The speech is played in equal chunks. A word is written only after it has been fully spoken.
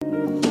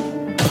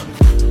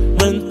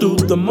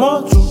the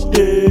mall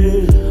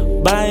today.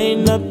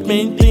 Buying up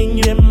anything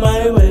in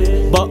my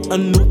way. Bought a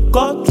new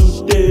car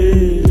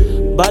today.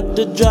 About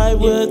to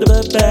drive where the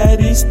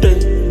baddies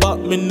stay.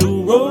 Bought me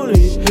new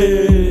rollie,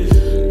 hey.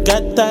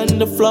 Got time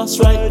to floss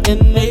right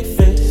in they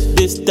face.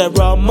 This that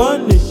raw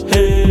money,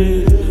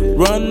 hey.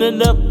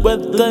 Running up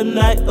whether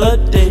night or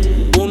day.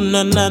 Ooh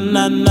na na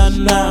na na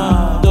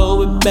na.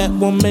 Throw it back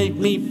won't make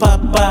me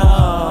pop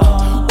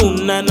out.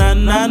 Ooh na na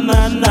na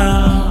na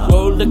na.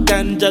 Roll the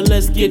ganja,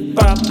 let's get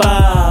pop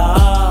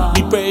out.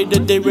 Be pray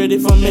that they ready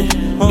for me.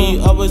 Me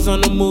always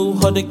on the move,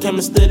 hold the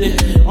camera steady.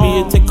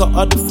 Me take out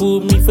all the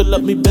food, me fill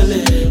up me belly.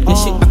 Yeah,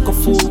 shit I can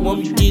fool when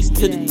we get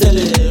to the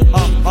telly.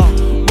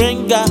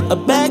 Ring got a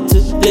bag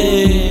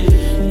today.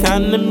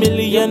 Count a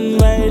million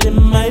right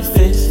in my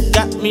face.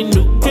 Got me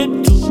new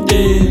crib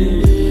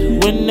today.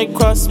 When they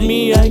cross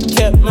me, I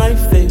kept my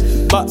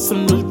faith. Bought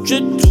some new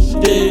drip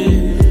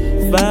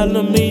today.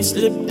 Follow me,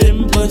 slipped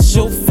in, bust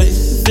your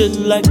face. Feel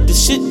like the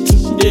shit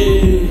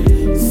today.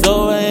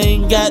 So I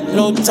ain't got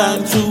no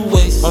time to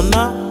waste. Oh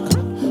nah,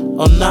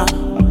 oh nah.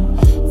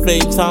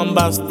 Flame talking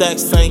about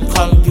stacks, I ain't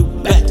calling you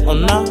back. Oh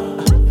nah,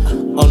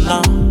 oh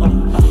nah.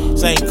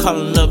 She ain't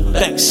calling her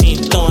back, she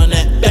ain't throwing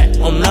that back.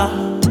 Oh nah,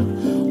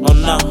 oh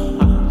nah.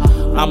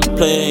 I'm a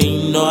player,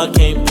 you know I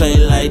can't play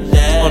like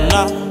that. Oh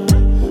nah,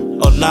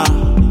 oh nah.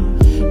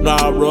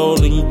 Nah,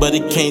 rolling, but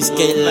it can't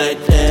skate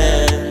like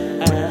that.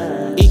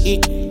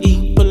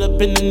 Pull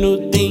up in the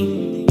new thing.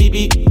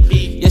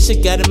 Yeah,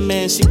 she got a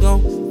man, she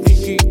gon'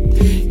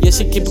 yeah,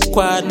 she keep it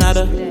quiet, not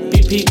a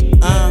PP.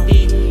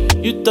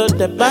 You thought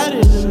that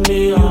body to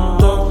me,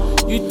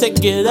 you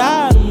take it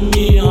out of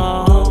me,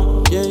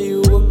 yeah,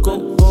 you a go,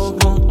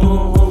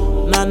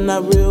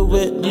 not real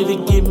wet, need to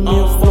give me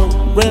a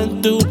phone.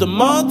 Ran through the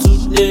mall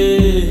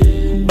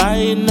today,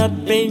 buying up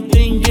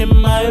anything in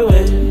my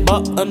way.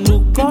 Bought a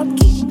new car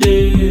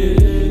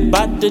today,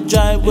 about to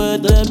drive where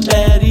the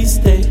baddies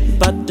stay.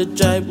 About to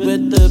drive where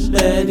the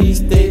baddies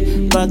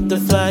stay. About to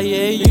fly,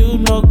 yeah, you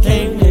know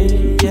can't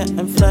wait. Yeah,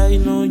 I'm fly, you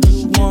know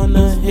you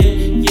wanna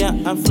hit. Yeah,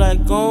 I'm fly,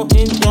 go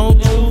and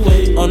don't you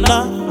wait. Oh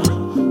nah,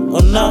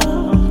 oh nah,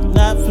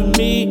 not for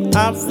me,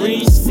 I'm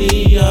free,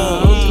 see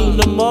ya. Roll through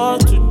the mall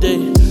today,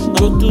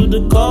 roll through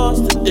the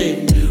cars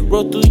today,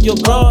 roll through your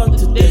car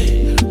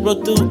today, roll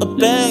through a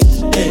bag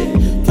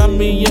today. Count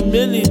me a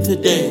million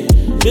today,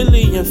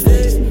 million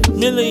face,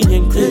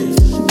 million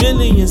cribs,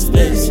 million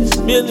space,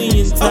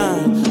 million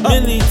time,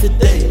 million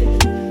today.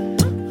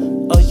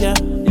 Oh yeah,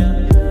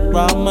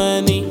 raw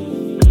money.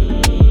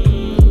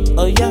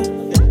 Oh yeah.